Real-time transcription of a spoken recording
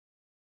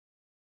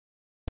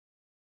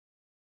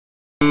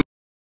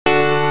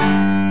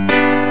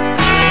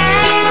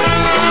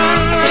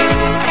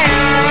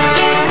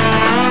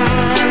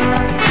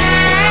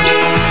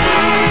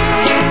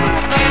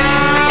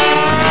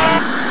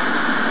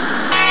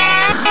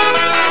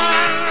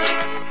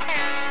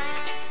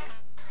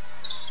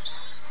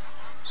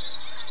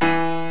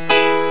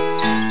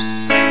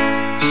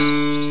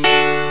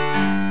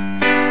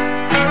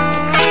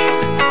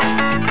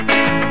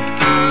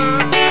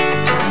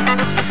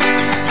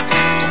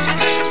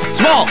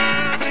Small!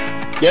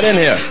 Get in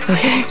here.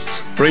 Okay.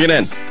 Bring it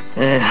in.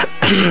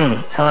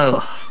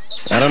 Hello.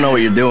 I don't know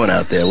what you're doing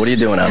out there. What are you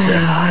doing out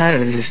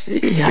there?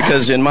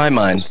 Because in my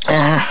mind,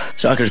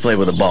 soccer's played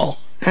with a ball.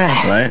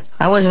 Right?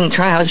 I wasn't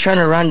trying. I was trying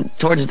to run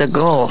towards the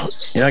goal.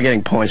 You're not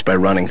getting points by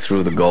running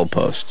through the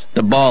goalpost.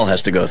 The ball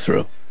has to go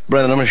through.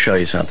 Brendan, I'm going to show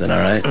you something, all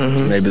right?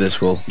 Maybe this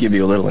will give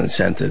you a little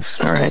incentive.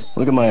 All right.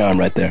 Look at my arm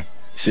right there.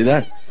 See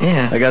that?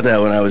 Yeah. I got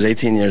that when I was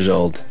 18 years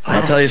old.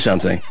 I'll tell you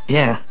something.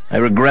 Yeah. I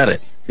regret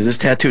it, because this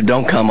tattoo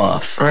don't come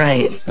off.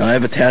 Right. I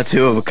have a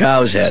tattoo of a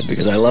cow's head,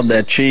 because I love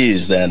that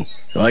cheese then.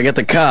 So I get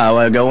the cow,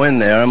 I go in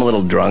there, I'm a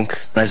little drunk,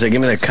 and I say,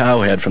 give me that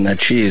cow head from that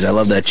cheese, I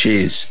love that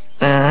cheese.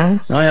 Now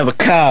I have a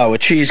cow, a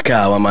cheese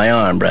cow on my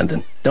arm,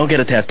 Brendan. Don't get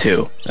a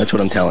tattoo. That's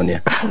what I'm telling you.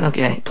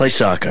 Okay. Play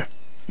soccer.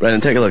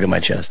 Brendan, take a look at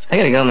my chest. I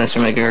gotta go, Mr.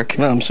 McGurk.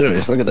 No, I'm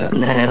serious. Look at that.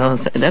 No,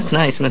 that's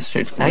nice,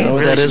 Mr. You know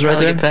what that is right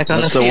there? Get back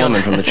on That's the the field.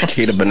 woman from the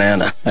Chiquita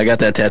Banana. I got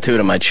that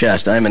tattooed on my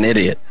chest. I'm an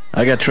idiot.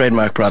 I got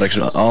trademark products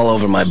all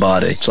over my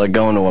body. It's like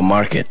going to a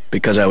market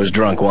because I was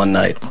drunk one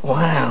night.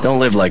 Wow. Don't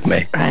live like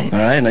me. Right. All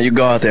right? Now you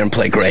go out there and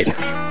play great.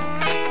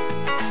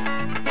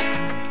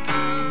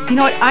 You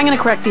know what? I'm gonna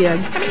crack the egg.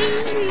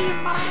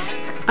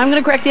 I'm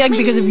gonna crack the egg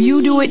because if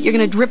you do it, you're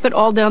gonna drip it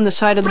all down the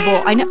side of the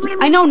bowl. I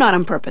know, not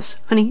on purpose,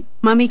 honey.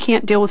 Mommy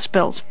can't deal with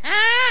spills.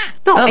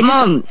 No,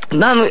 Mom,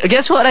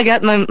 guess what?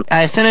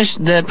 I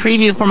finished the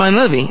preview for my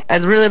movie.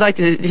 I'd really like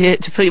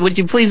to would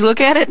you please look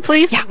at it,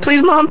 please? Yeah.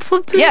 Please, Mom.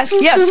 Please,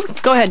 Yes.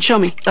 Go ahead, show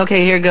me.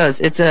 Okay, here goes.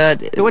 It's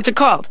What's it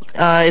called?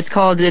 It's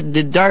called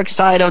the Dark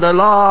Side of the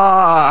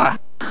Law.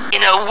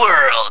 In a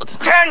world.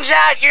 Turns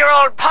out your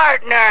old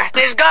partner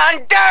is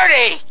gone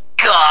dirty.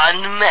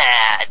 Gone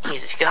mad.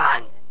 He's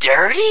gone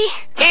dirty?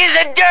 He's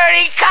a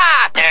dirty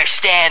cop. There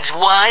stands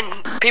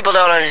one. People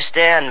don't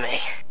understand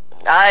me.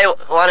 I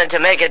wanted to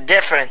make a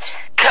difference.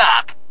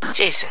 Cop.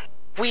 Jason,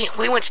 we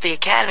went to the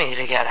academy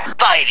together.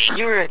 Fighting.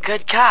 You were a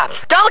good cop.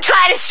 Don't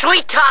try to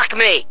sweet talk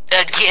me.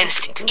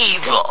 Against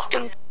evil.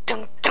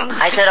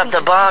 I set up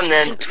the bomb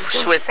then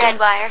with Red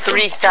wire.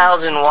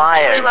 3,000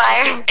 wires. Blue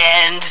wire.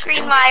 And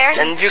Green wire.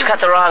 and if you cut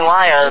the wrong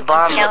wire, the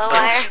bomb Yellow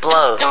wire.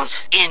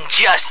 explodes.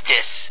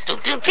 Injustice.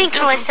 Pink,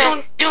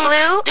 Melissa.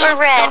 Blue or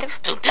red?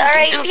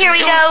 Alright, here we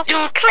go.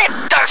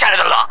 Clip. Dark Side of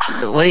the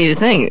Law. What do you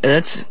think?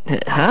 That's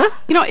huh?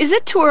 You know, is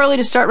it too early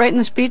to start writing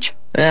the speech?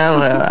 Yeah,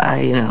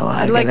 well,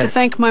 I'd like to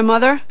thank my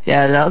mother.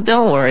 Yeah, no,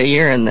 don't worry,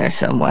 you're in there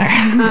somewhere.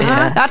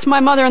 Yeah. That's my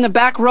mother in the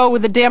back row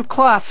with the damp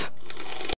cloth.